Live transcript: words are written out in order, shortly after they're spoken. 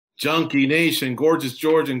Junkie Nation, Gorgeous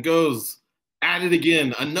George and Goes at it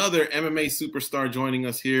again. Another MMA superstar joining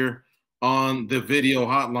us here on the video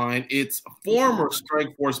hotline. It's former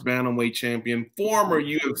Strikeforce Bantamweight champion, former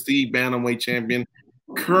UFC Bantamweight champion,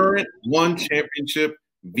 current One Championship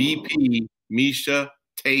VP, Miesha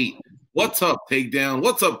Tate. What's up, Takedown?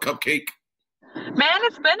 What's up, Cupcake? Man,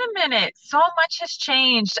 it's been a minute. So much has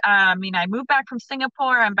changed. I moved back from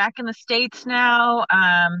Singapore. I'm back in the States now.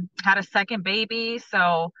 Had a second baby.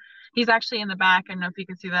 So he's actually in the back. I don't know if you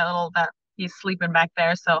can see that he's sleeping back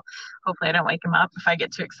there. So hopefully I don't wake him up. If I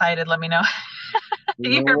get too excited, let me know.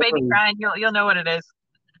 If you hear baby crying, you'll know what it is.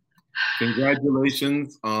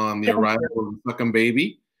 Congratulations on the arrival of the second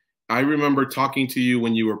baby. I remember talking to you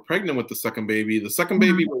when you were pregnant with the second baby. The second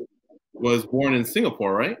baby was born in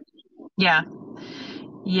Singapore, right? Yeah.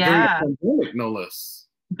 During a pandemic, no less.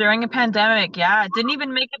 During a pandemic, yeah. Didn't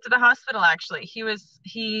even make it to the hospital, actually.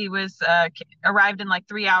 He arrived in like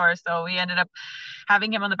 3 hours, so we ended up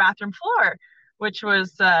having him on the bathroom floor, which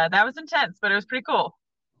was that was intense, but it was pretty cool.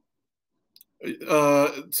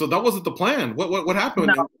 So that wasn't the plan. What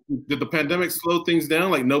happened? No. Did the pandemic slow things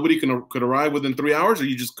down? Like nobody could arrive within 3 hours, or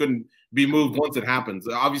you just couldn't be moved once it happens?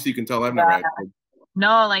 Obviously, you can tell I've never had kids.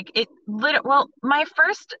 No, my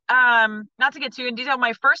first, not to get too in detail,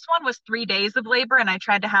 my first one was 3 days of labor and I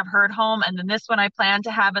tried to have her at home. And then this one I planned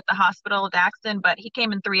to have at the hospital at Daxton, but he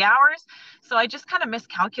came in 3 hours. So I just kind of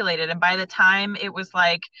miscalculated. And by the time it was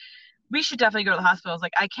like, we should definitely go to the hospital, I was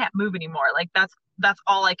like, I can't move anymore. Like that's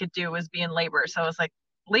all I could do was be in labor. So I was like,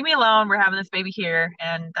 leave me alone. We're having this baby here.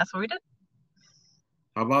 And that's what we did.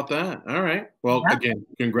 How about that? All right. Well, Again,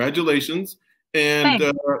 congratulations. And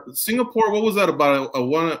Singapore, what was that about?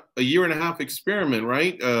 A year and a half experiment,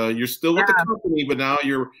 right? You're still with the company, but now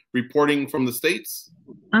you're reporting from the States.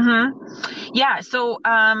 Yeah. So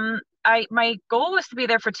my goal was to be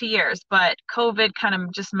there for 2 years, but COVID kind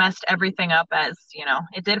of just messed everything up, as you know,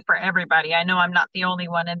 it did for everybody. I know I'm not the only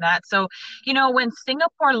one in that. So, when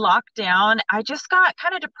Singapore locked down, I just got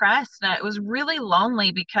kind of depressed and it was really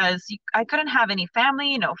lonely because I couldn't have any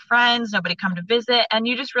family, no friends, nobody come to visit. And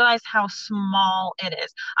you just realize how small it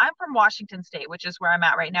is. I'm from Washington State, which is where I'm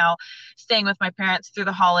at right now, staying with my parents through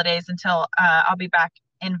the holidays until I'll be back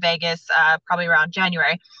in Vegas probably around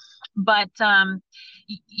January. But,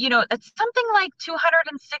 it's something like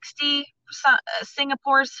 260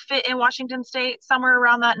 Singapores fit in Washington State, somewhere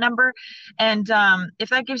around that number. And if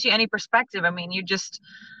that gives you any perspective,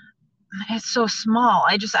 it's so small.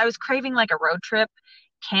 I was craving like a road trip,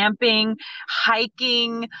 camping,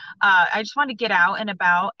 hiking. I just wanted to get out and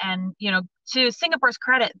about. And, to Singapore's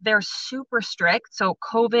credit, they're super strict. So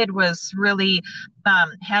COVID was really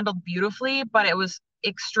handled beautifully, but it was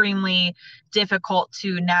extremely difficult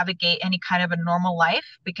to navigate any kind of a normal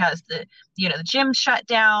life because the gym shut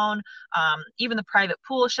down, even the private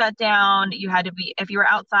pool shut down. You had to be, if you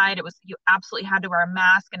were outside, you absolutely had to wear a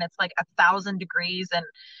mask, and it's like 1,000 degrees and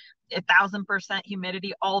 1,000%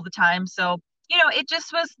 humidity all the time. So it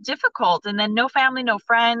just was difficult. And then no family, no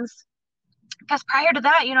friends, because prior to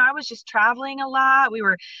that, I was just traveling a lot. We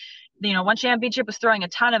were One Championship was throwing a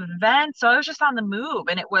ton of events. So I was just on the move,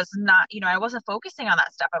 and it was not, I wasn't focusing on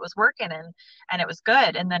that stuff. I was working and it was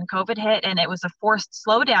good. And then COVID hit and it was a forced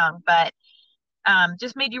slowdown, but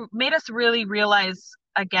just made us really realize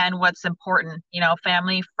again what's important.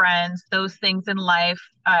 Family, friends, those things in life,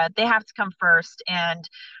 they have to come first. And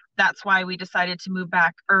that's why we decided to move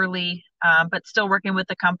back early, but still working with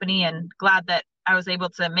the company, and glad that I was able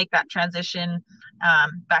to make that transition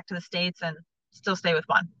back to the States and still stay with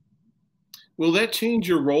One. Will that change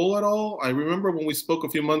your role at all? I remember when we spoke a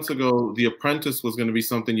few months ago, The Apprentice was going to be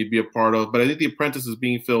something you'd be a part of, but I think The Apprentice is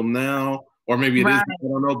being filmed now, or maybe it is, I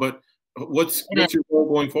don't know, but what's your role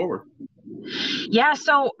going forward? Yeah,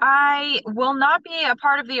 so I will not be a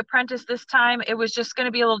part of The Apprentice this time. It was just going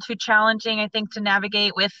to be a little too challenging, I think, to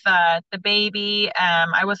navigate with the baby.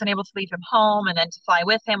 I wasn't able to leave him home, and then to fly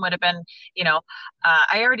with him would have been,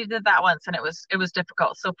 I already did that once, and it was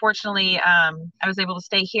difficult. So fortunately, I was able to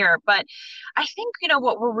stay here. But I think,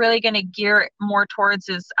 what we're really going to gear more towards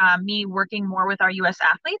is me working more with our U.S.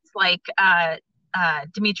 athletes, like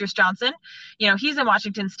Demetrius Johnson. He's in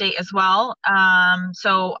Washington State as well.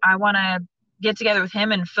 So I want to get together with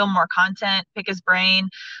him and film more content, pick his brain,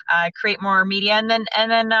 create more media, and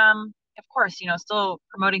then of course, still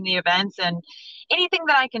promoting the events and anything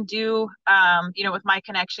that I can do, with my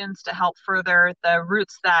connections to help further the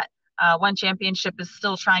roots that One Championship is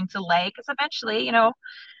still trying to lay. Because eventually,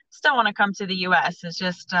 still want to come to the U.S. It's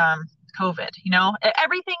just COVID.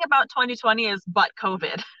 Everything about 2020 is but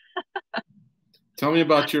COVID. Tell me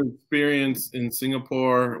about your experience in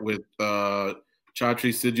Singapore with Chatri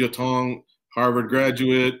Sityodtong. Harvard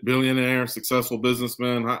graduate, billionaire, successful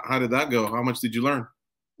businessman. How did that go? How much did you learn?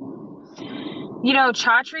 You know,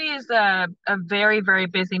 Chatri is a very, very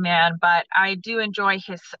busy man, but I do enjoy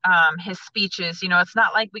his speeches. You know, it's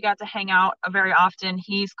not like we got to hang out very often.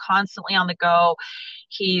 He's constantly on the go.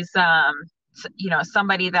 He's you know,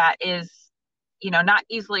 somebody that is, you know, not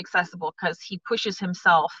easily accessible because he pushes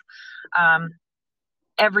himself um,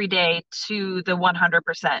 every day to the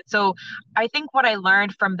 100%. So I think what I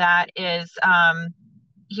learned from that is,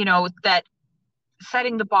 you know, that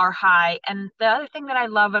setting the bar high. And the other thing that I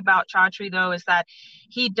love about Chaudhry, though, is that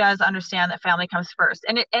he does understand that family comes first,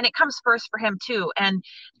 and it comes first for him too. And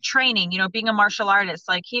training, you know, being a martial artist,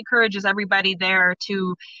 like he encourages everybody there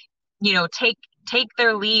to, you know, take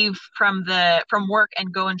their leave from work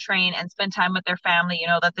and go and train and spend time with their family. You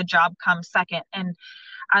know, that the job comes second. And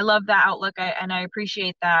I love that outlook, and I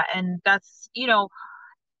appreciate that. And that's, you know,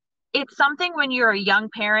 it's something when you're a young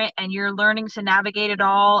parent and you're learning to navigate it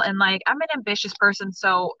all. And like, I'm an ambitious person,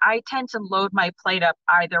 so I tend to load my plate up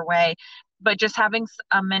either way. But just having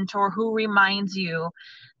a mentor who reminds you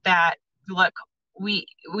that, look, we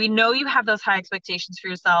know you have those high expectations for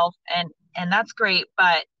yourself, and that's great,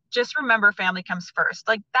 but just remember family comes first.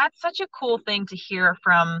 Like, that's such a cool thing to hear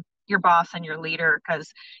from your boss and your leader, because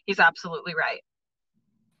he's absolutely right.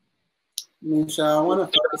 Miesha, I want to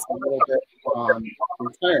focus a little bit on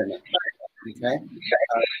retirement. Okay,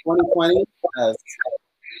 2020 has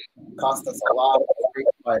cost us a lot of great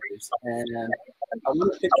fighters, and I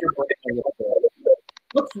want to pick your brain a little bit.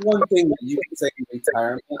 What's one thing that you can say in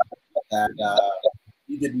retirement that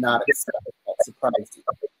you did not expect that surprised you?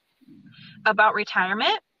 About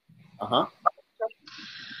retirement?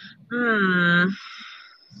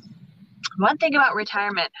 One thing about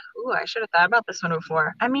retirement. Ooh, I should have thought about this one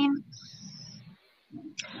before. I mean,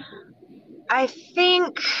 I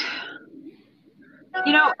think,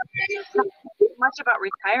 you know, much about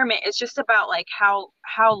retirement. It's just about like how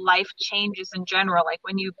life changes in general. Like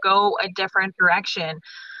when you go a different direction,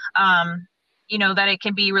 you know, that it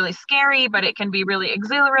can be really scary, but it can be really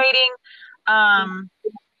exhilarating.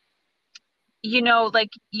 You know, like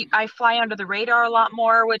I fly under the radar a lot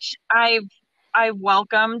more, which I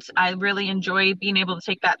welcomed. I really enjoy being able to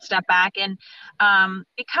take that step back and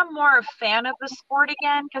become more a fan of the sport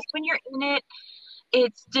again. Because when you're in it,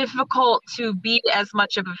 it's difficult to be as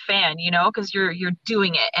much of a fan, you know, because you're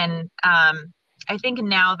doing it. And I think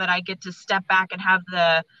now that I get to step back and have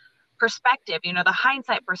the perspective, you know, the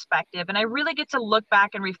hindsight perspective, and I really get to look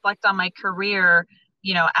back and reflect on my career,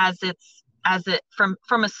 you know, as it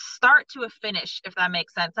from a start to a finish, if that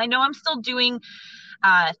makes sense. I know I'm still doing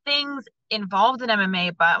things involved in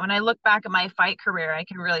MMA, but when I look back at my fight career, I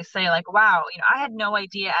can really say like, wow, you know, I had no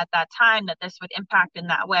idea at that time that this would impact in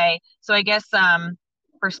that way. So I guess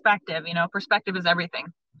perspective, you know, perspective is everything.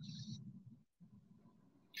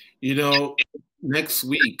 You know, next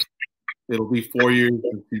week it'll be 4 years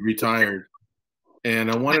since you retired, and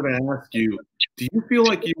I wanted to ask you, do you feel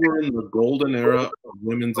like you were in the golden era of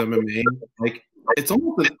women's MMA? Like, it's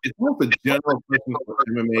almost a general question for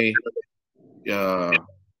MMA.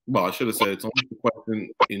 Well, I should have said it's almost a question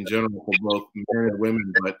in general for both men and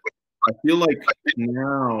women, but I feel like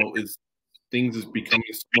now things is becoming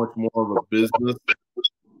so much more of a business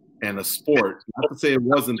and a sport. Not to say it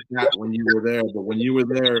wasn't that when you were there, but when you were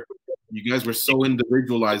there, you guys were so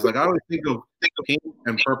individualized. Like, I always think of pink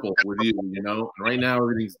and purple with you, you know? And right now,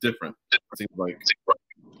 everything's different, it seems like.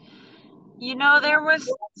 You know, there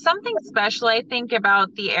was something special, I think,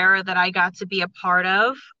 about the era that I got to be a part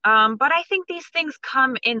of. But I think these things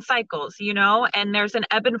come in cycles, you know, and there's an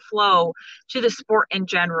ebb and flow to the sport in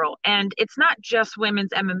general. And it's not just women's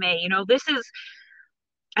MMA. You know,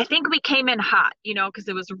 I think we came in hot, you know, because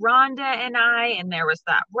it was Ronda and and there was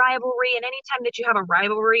that rivalry. And anytime that you have a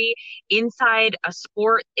rivalry inside a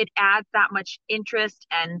sport, it adds that much interest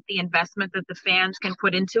and the investment that the fans can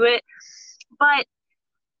put into it. But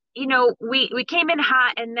you know, we came in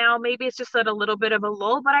hot, and now maybe it's just at a little bit of a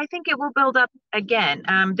lull, but I think it will build up again.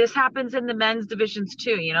 This happens in the men's divisions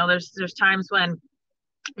too. You know, there's times when,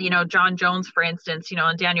 you know, John Jones, for instance, you know,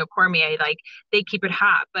 and Daniel Cormier, like they keep it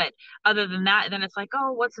hot. But other than that, then it's like,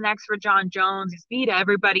 oh, what's next for John Jones? He's beat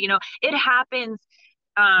everybody. You know, it happens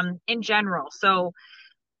in general. So,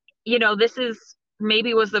 you know, this is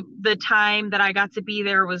maybe was the time that I got to be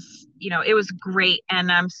there was, you know, it was great.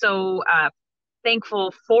 And I'm so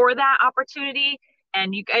thankful for that opportunity.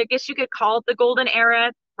 And I guess you could call it the golden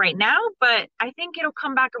era right now, but I think it'll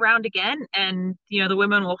come back around again, and you know, the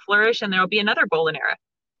women will flourish and there'll be another golden era.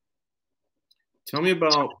 Tell me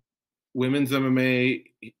about women's MMA,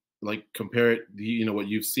 like compare it, you know, what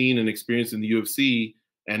you've seen and experienced in the UFC,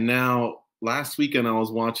 and now last weekend I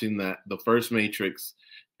was watching the first Matrix,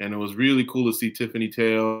 and it was really cool to see Tiffany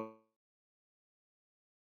Tail.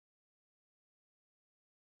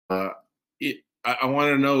 I want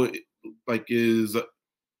to know, like, you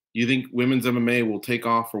think women's MMA will take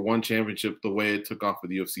off for one championship the way it took off for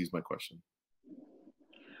the UFC is my question.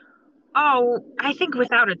 Oh, I think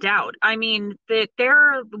without a doubt. I mean, there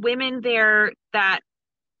are women there that,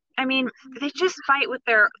 I mean, they just fight with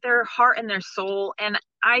their heart and their soul. And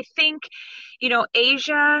I think,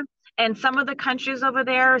 Asia and some of the countries over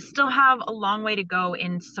there still have a long way to go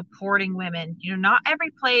in supporting women. Not every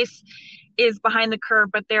place is behind the curve,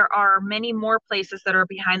 but there are many more places that are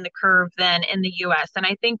behind the curve than in the US. And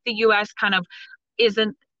I think the US kind of is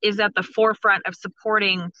at the forefront of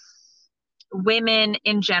supporting women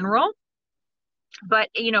in general. But,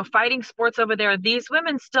 fighting sports over there, these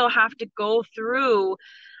women still have to go through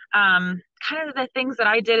kind of the things that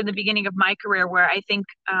I did in the beginning of my career, where I think,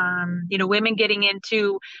 women getting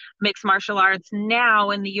into mixed martial arts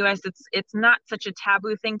now in the US, it's not such a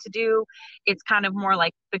taboo thing to do. It's kind of more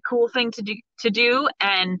like the cool thing to do.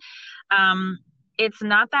 And it's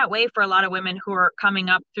not that way for a lot of women who are coming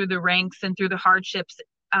up through the ranks and through the hardships,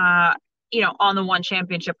 on the one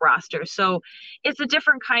championship roster. So it's a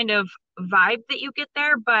different kind of vibe that you get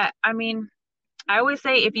there. But I mean, I always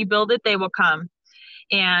say, if you build it, they will come.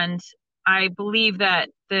 And I believe that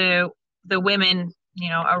the women,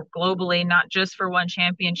 are globally, not just for one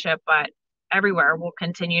championship, but everywhere, will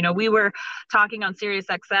continue. We were talking on Sirius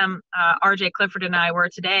XM, RJ Clifford and I were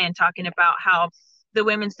today, and talking about how the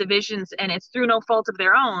women's divisions, and it's through no fault of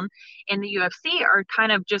their own, in the UFC are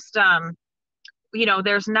kind of just,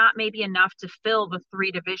 there's not maybe enough to fill the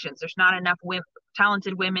three divisions. There's not enough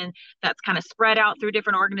talented women that's kind of spread out through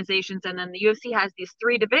different organizations. And then the UFC has these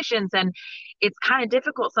three divisions, and it's kind of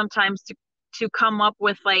difficult sometimes to come up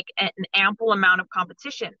with like an ample amount of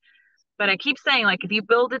competition. But I keep saying, like, if you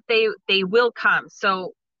build it, they will come.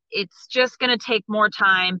 So it's just going to take more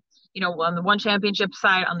time. On the one championship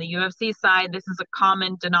side, on the UFC side, this is a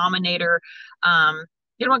common denominator.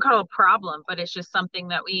 You don't want to call it a problem, but it's just something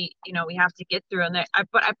that we have to get through.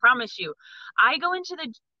 But I promise you,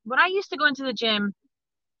 when I used to go into the gym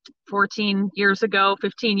 14 years ago,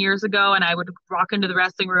 15 years ago, and I would walk into the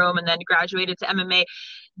wrestling room and then graduated to MMA,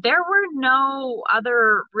 there were no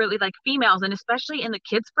other really like females, and especially in the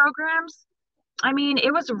kids programs. I mean,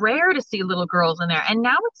 it was rare to see little girls in there, and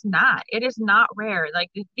now it's not. It is not rare. Like,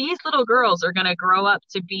 these little girls are going to grow up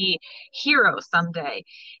to be heroes someday.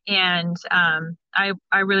 And I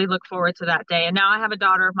really look forward to that day. And now I have a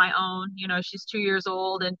daughter of my own. She's 2 years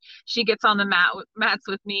old, and she gets on the mats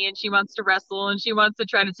with me, and she wants to wrestle, and she wants to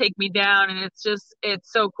try to take me down. And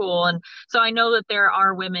it's so cool. And so I know that there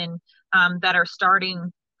are women that are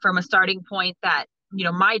starting from a starting point that,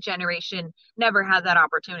 my generation never had that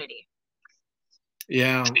opportunity.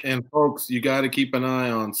 Yeah, and folks, you got to keep an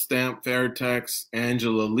eye on Stamp Fairtex,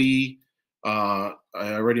 Angela Lee. I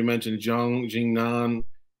already mentioned Zhang Jingnan,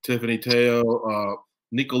 Tiffany Teo.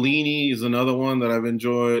 Nicolini is another one that I've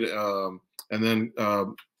enjoyed. And then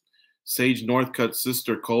Sage Northcutt's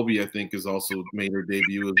sister, Colby, I think, has also made her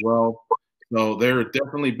debut as well. So they're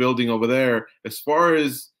definitely building over there. As far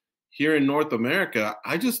as here in North America,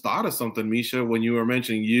 I just thought of something, Miesha, when you were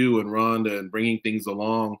mentioning you and Rhonda and bringing things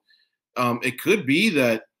along. It could be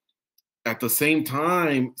that at the same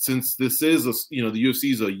time, since this is the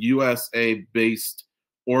UFC is a USA-based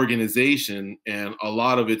organization, and a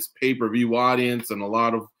lot of its pay-per-view audience and a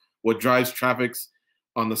lot of what drives traffic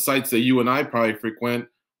on the sites that you and I probably frequent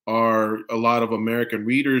are a lot of American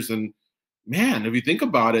readers. And man, if you think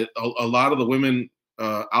about it, a lot of the women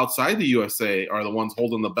outside the USA are the ones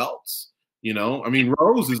holding the belts. I mean,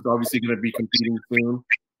 Rose is obviously going to be competing soon,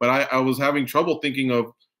 but I was having trouble thinking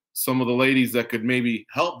of some of the ladies that could maybe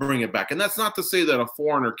help bring it back. And that's not to say that a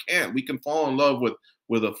foreigner can't. We can fall in love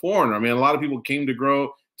with a foreigner. I mean, a lot of people came to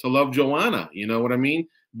love Joanna, you know what I mean?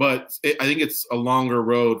 But I think it's a longer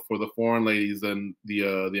road for the foreign ladies than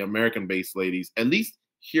the American-based ladies. At least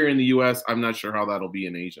here in the U.S., I'm not sure how that'll be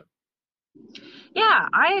in Asia. Yeah,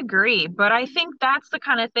 I agree. But I think that's the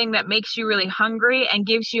kind of thing that makes you really hungry and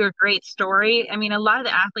gives you a great story. I mean, a lot of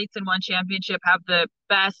the athletes in one championship have the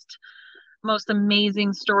best, most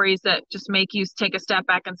amazing stories that just make you take a step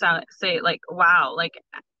back and say, like, wow, like,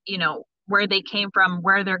 where they came from,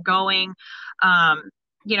 where they're going.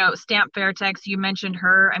 Stamp Fairtex, you mentioned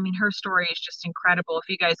her. I mean, her story is just incredible. If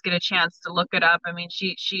you guys get a chance to look it up, I mean,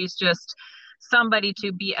 she's just somebody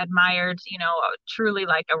to be admired, truly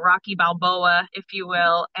like a Rocky Balboa, if you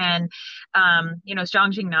will. And,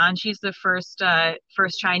 Zhang Jingnan, she's the first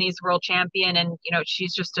Chinese world champion. And,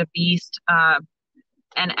 she's just a beast.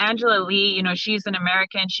 And Angela Lee, you know, she's an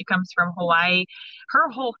American. She comes from Hawaii. Her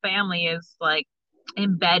whole family is like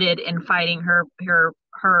embedded in fighting. Her,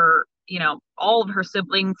 you know, all of her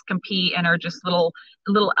siblings compete and are just little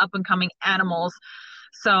up and coming animals.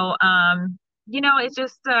 So, you know, it's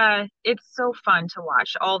just, it's so fun to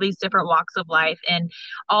watch all these different walks of life and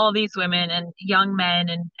all these women and young men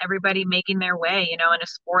and everybody making their way, you know, in a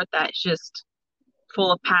sport that's just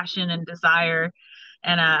full of passion and desire.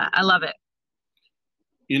 And I love it.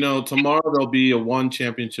 You know, tomorrow there'll be a one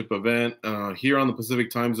championship event here on the Pacific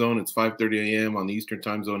time zone. It's 5:30 a.m. On the Eastern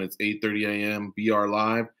time zone, it's 8:30 a.m. BR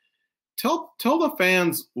Live. Tell the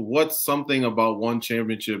fans what's something about one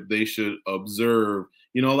championship they should observe.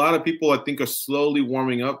 You know, a lot of people I think are slowly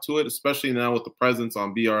warming up to it, especially now with the presence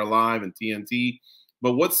on BR Live and TNT.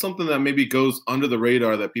 But what's something that maybe goes under the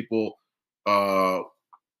radar that people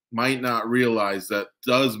might not realize that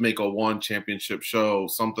does make a one championship show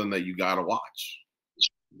something that you got to watch?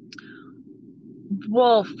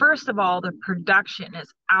 Well, first of all, the production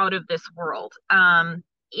is out of this world.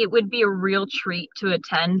 It would be a real treat to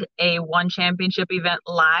attend a one championship event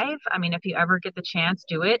live. I mean, if you ever get the chance,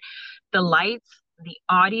 do it. The lights, the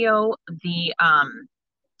audio, the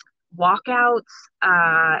walkouts,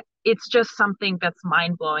 it's just something that's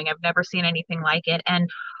mind-blowing. I've never seen anything like it. And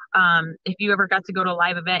if you ever got to go to a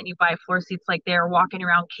live event and you buy floor seats, like they're walking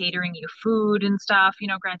around catering you food and stuff, you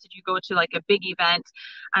know, granted you go to like a big event.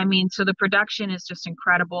 I mean, so the production is just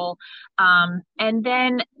incredible. And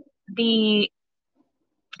then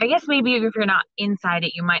I guess maybe if you're not inside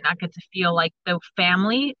it, you might not get to feel like the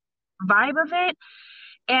family vibe of it.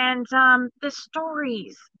 And the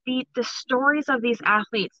stories, the stories of these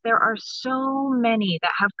athletes, there are so many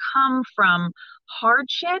that have come from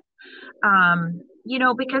hardship, you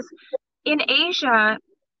know, because in Asia,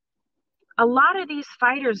 a lot of these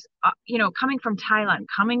fighters, you know, coming from Thailand,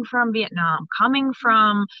 coming from Vietnam, coming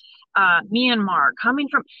from Myanmar,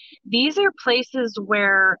 these are places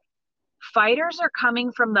where fighters are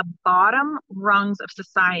coming from the bottom rungs of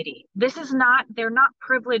society. They're not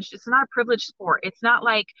privileged. It's not a privileged sport. It's not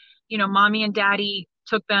like, you know, mommy and daddy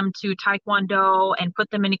took them to Taekwondo and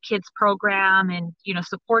put them in a kids program and, you know,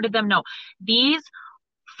 supported them. No, these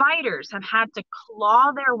fighters have had to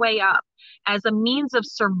claw their way up as a means of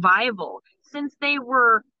survival since they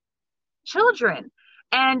were children.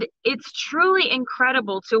 And it's truly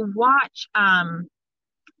incredible to watch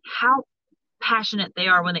how passionate they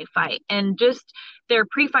are when they fight, and just their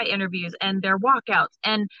pre-fight interviews and their walkouts,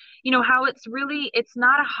 and you know how it's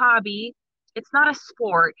not a hobby, it's not a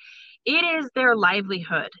sport, it is their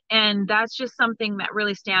livelihood. And that's just something that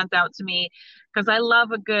really stands out to me, because I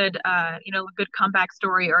love a good you know, a good comeback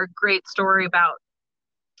story or a great story about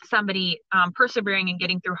somebody persevering and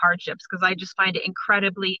getting through hardships, because I just find it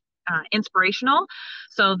incredibly inspirational.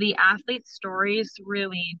 So the athletes' stories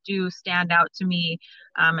really do stand out to me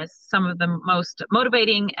as some of the most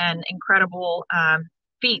motivating and incredible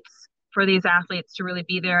feats for these athletes to really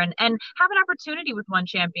be there and have an opportunity with one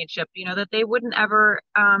championship, you know, that they wouldn't ever,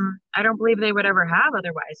 I don't believe they would ever have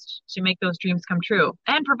otherwise, to make those dreams come true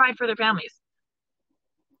and provide for their families.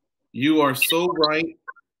 You are so right.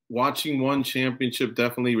 Watching one championship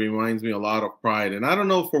definitely reminds me a lot of pride. And I don't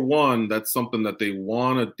know, for one, that's something that they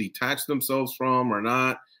want to detach themselves from or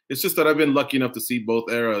not. It's just that I've been lucky enough to see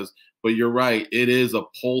both eras. But you're right. It is a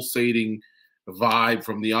pulsating vibe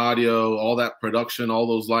from the audio, all that production, all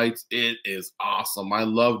those lights. It is awesome. I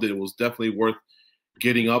loved it. It was definitely worth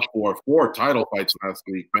getting up for 4 title fights last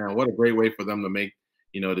week. Man, what a great way for them to make,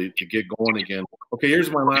 you know, to get going again. Okay,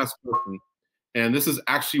 here's my last question. And this is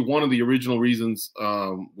actually one of the original reasons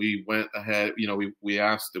we went ahead. You know, we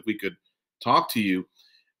asked if we could talk to you.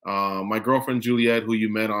 My girlfriend, Juliet, who you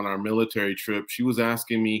met on our military trip, she was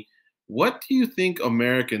asking me, what do you think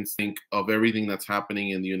Americans think of everything that's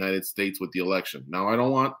happening in the United States with the election? Now, I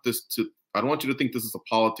don't want you to think this is a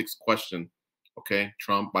politics question, okay?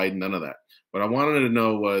 Trump, Biden, none of that. What I wanted to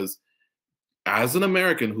know was, as an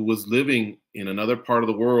American who was living in another part of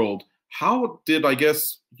the world, how did, I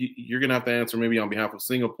guess you're going to have to answer maybe on behalf of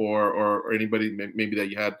Singapore or anybody maybe that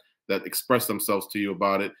you had that expressed themselves to you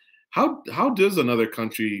about it. How does another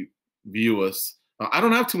country view us? I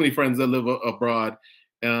don't have too many friends that live abroad,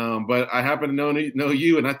 but I happen to know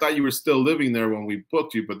you, and I thought you were still living there when we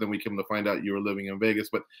booked you, but then we came to find out you were living in Vegas.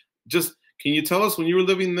 But just, can you tell us, when you were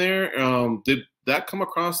living there, did that come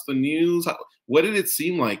across the news? What did it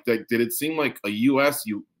seem like? Did it seem like a U.S.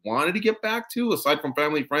 you wanted to get back to, aside from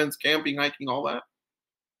family, friends, camping, hiking, all that?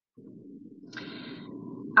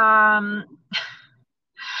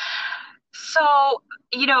 So,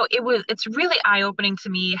 you know, it's really eye-opening to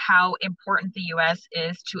me how important the U.S.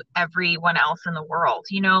 is to everyone else in the world.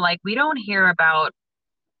 You know, like, we don't hear about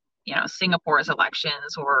you know, Singapore's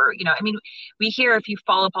elections, or, you know, I mean, we hear, if you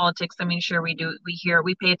follow politics, I mean, sure we do,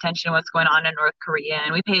 we pay attention to what's going on in North Korea,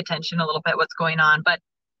 and we pay attention a little bit what's going on, but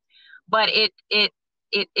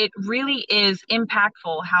it really is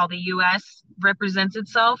impactful how the US represents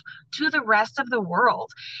itself to the rest of the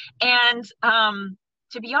world. And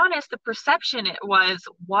to be honest, the perception it was,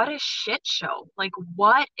 what a shit show. Like,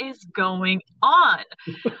 what is going on?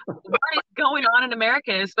 What is going on in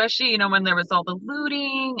America, especially, you know, when there was all the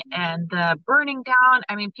looting and the burning down.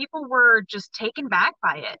 I mean, people were just taken back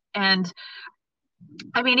by it. And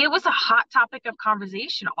I mean, it was a hot topic of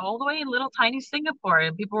conversation all the way in little tiny Singapore.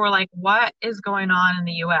 And people were like, what is going on in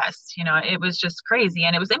the US? You know, it was just crazy.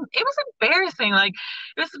 And it was embarrassing. Like,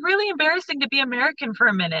 it was really embarrassing to be American for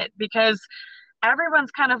a minute, because everyone's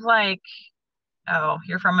kind of like, oh,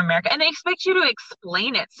 you're from America. And they expect you to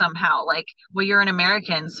explain it somehow. Like, well, you're an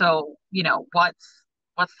American, so, you know, what's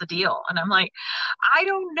the deal? And I'm like, I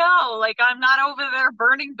don't know. Like, I'm not over there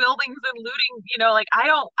burning buildings and looting, you know, like, I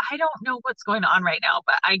don't know what's going on right now,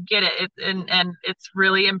 but I get it. And it's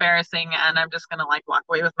really embarrassing. And I'm just going to like walk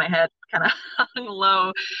away with my head kind of hung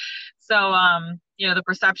low. So, you know, the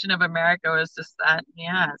perception of America is just that,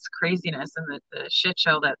 yeah, it's craziness and the shit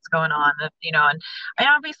show that's going on, you know, and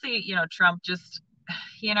obviously, you know, Trump just,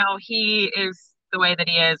 you know, he is the way that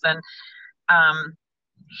he is, and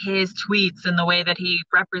his tweets and the way that he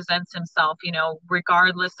represents himself, you know,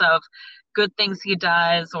 regardless of good things he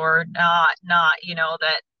does or not, you know,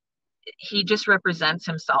 that he just represents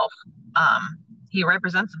himself. He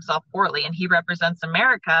represents himself poorly, and he represents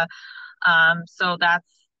America. So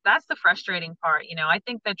that's the frustrating part. You know, I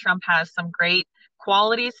think that Trump has some great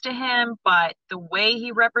qualities to him, but the way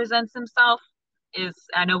he represents himself is,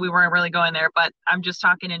 I know we weren't really going there, but I'm just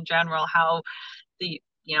talking in general, how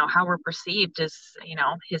you know, how we're perceived is, you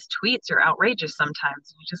know, his tweets are outrageous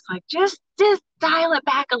sometimes. You're just like, just dial it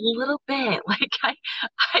back a little bit. Like, I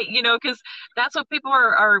you know, because that's what people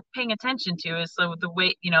are paying attention to, is so the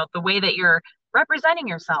way, you know, the way that you're representing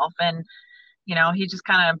yourself. And, you know, he just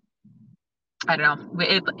kind of, I don't know,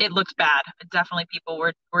 it looked bad. Definitely people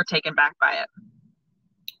were taken back by it.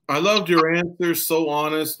 I loved your answer. So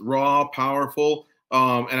honest, raw, powerful.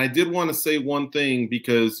 And I did want to say one thing,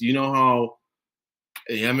 because you know how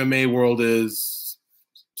the MMA world is,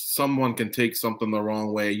 someone can take something the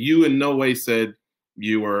wrong way. You in no way said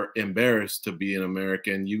you were embarrassed to be an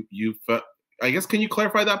American. You felt, I guess, can you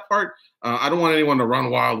clarify that part? I don't want anyone to run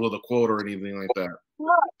wild with a quote or anything like that.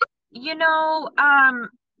 Well, you know,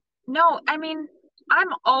 no, I mean, I'm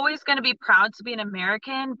always going to be proud to be an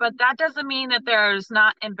American, but that doesn't mean that there's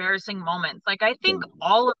not embarrassing moments. Like, I think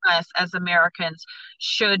all of us as Americans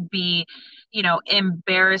should be, you know,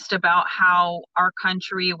 embarrassed about how our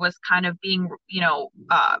country was kind of being, you know,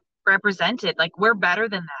 represented. Like, we're better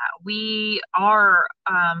than that. We are,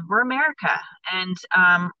 we're America. And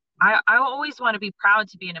I always want to be proud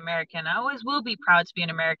to be an American. I always will be proud to be an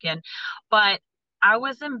American. But I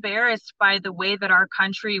was embarrassed by the way that our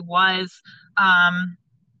country was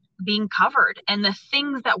being covered and the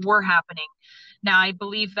things that were happening. Now, I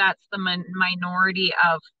believe that's the minority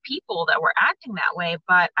of people that were acting that way.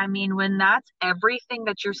 But I mean, when that's everything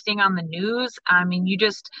that you're seeing on the news, I mean,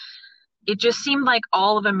 it just seemed like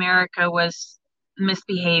all of America was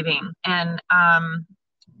misbehaving. And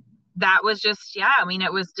that was just, yeah, I mean,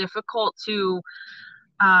 it was difficult to,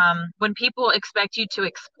 when people expect you to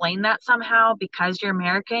explain that somehow because you're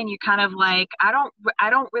American, you're kind of like, I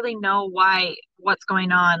don't really know what's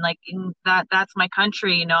going on. Like, that's my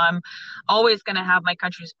country, you know, I'm always going to have my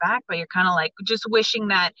country's back, but you're kind of like just wishing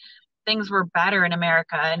that things were better in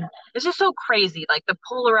America. And it's just so crazy, like the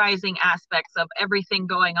polarizing aspects of everything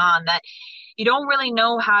going on, that you don't really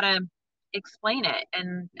know how to explain it.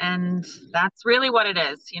 And that's really what it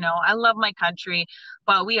is. You know, I love my country,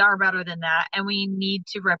 but we are better than that, and we need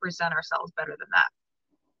to represent ourselves better than that.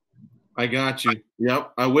 I got you.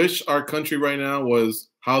 Yep. I wish our country right now was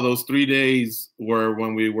how those 3 days were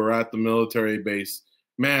when we were at the military base.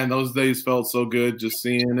 Man, those days felt so good just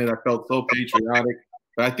seeing it. I felt so patriotic.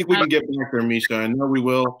 But I think we can get back there, Miesha. I know we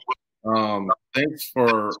will. Thanks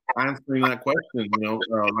for answering that question. You know,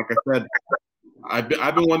 like I said, I've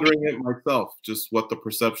been wondering it myself, just what the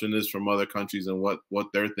perception is from other countries and what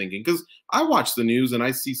they're thinking. Because I watch the news and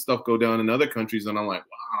I see stuff go down in other countries, and I'm like,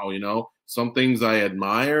 wow, you know, some things I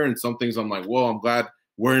admire and some things I'm like, whoa, I'm glad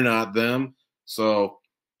we're not them. So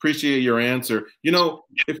appreciate your answer. You know,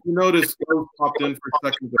 if you notice, Joe popped in for a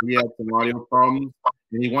second, but he had some audio problems,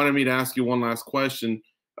 and he wanted me to ask you one last question.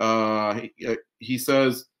 He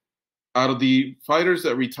says, out of the fighters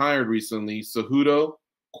that retired recently, Cejudo,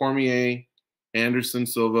 Cormier, Anderson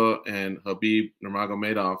Silva, and Khabib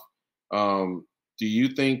Nurmagomedov, do you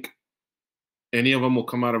think any of them will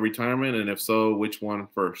come out of retirement? And if so, which one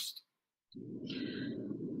first?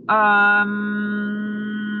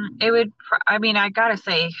 It would, I mean, I gotta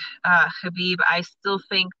say, Khabib, I still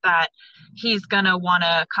think that he's gonna want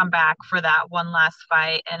to come back for that one last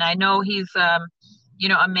fight. And I know he's, you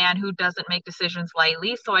know, a man who doesn't make decisions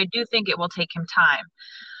lightly. So I do think it will take him time.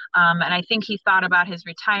 And I think he thought about his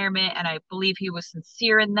retirement, and I believe he was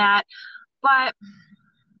sincere in that. But,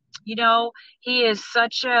 you know, he is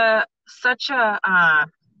such a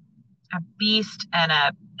beast and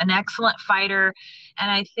an excellent fighter.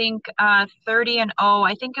 And I think 30-0,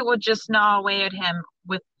 I think it would just gnaw away at him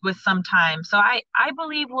with some time. So I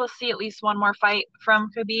believe we'll see at least one more fight from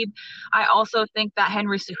Khabib. I also think that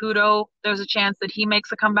Henry Cejudo, there's a chance that he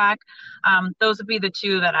makes a comeback. Those would be the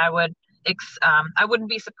two that I wouldn't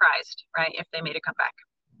be surprised, right, if they made a comeback.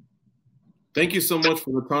 Thank you so much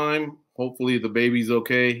for the time. Hopefully the baby's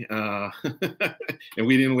okay, and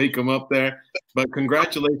we didn't wake him up there. But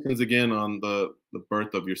congratulations again on the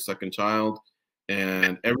birth of your second child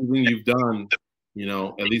and everything you've done. You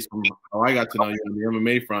know, at least from how I got to know you on the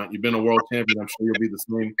MMA front, you've been a world champion. I'm sure you'll be the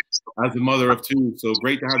same as a mother of two. So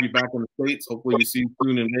great to have you back in the States. Hopefully we see you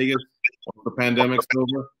soon in Vegas once the pandemic's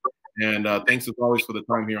over. And thanks as always for the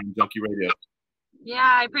time here on Junkie Radio.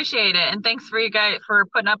 Yeah, I appreciate it. And thanks for you guys for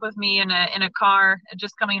putting up with me in a car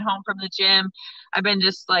just coming home from the gym. I've been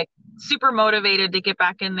just like super motivated to get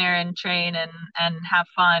back in there and train and have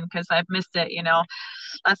fun because I've missed it, you know.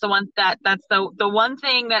 That's the one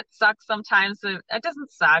thing that sucks sometimes. It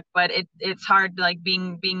doesn't suck, but it's hard, like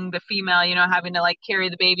being the female, you know, having to like carry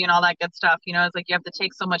the baby and all that good stuff. You know, it's like you have to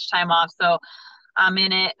take so much time off. So I'm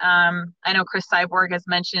in it. I know Chris Cyborg has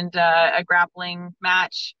mentioned a grappling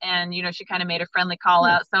match, and you know she kind of made a friendly call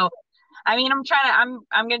out. So, I mean, I'm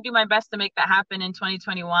gonna do my best to make that happen in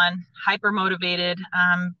 2021. Hyper motivated.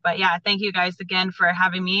 But yeah, thank you guys again for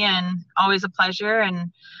having me, and always a pleasure.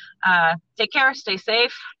 And take care, stay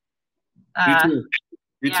safe. You too.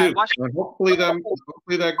 You too. And hopefully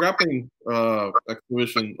that grappling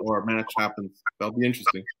exhibition or match happens. That'll be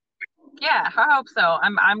interesting. Yeah, I hope so.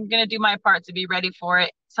 I'm gonna do my part to be ready for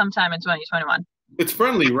it sometime in 2021. It's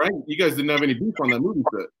friendly, right? You guys didn't have any beef on that movie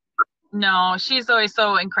set. No, she's always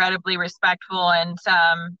so incredibly respectful, and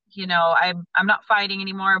you know, I'm not fighting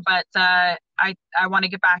anymore, but I want to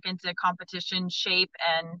get back into competition shape,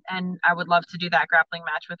 and I would love to do that grappling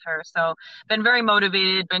match with her. So been very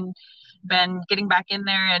motivated, been getting back in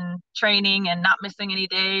there and training and not missing any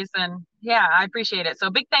days, and yeah, I appreciate it.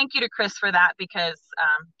 So big thank you to Chris for that, because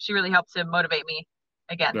she really helped to motivate me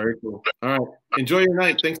again. Very cool. All right, enjoy your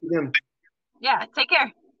night. Thanks again. Yeah, take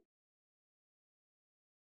care.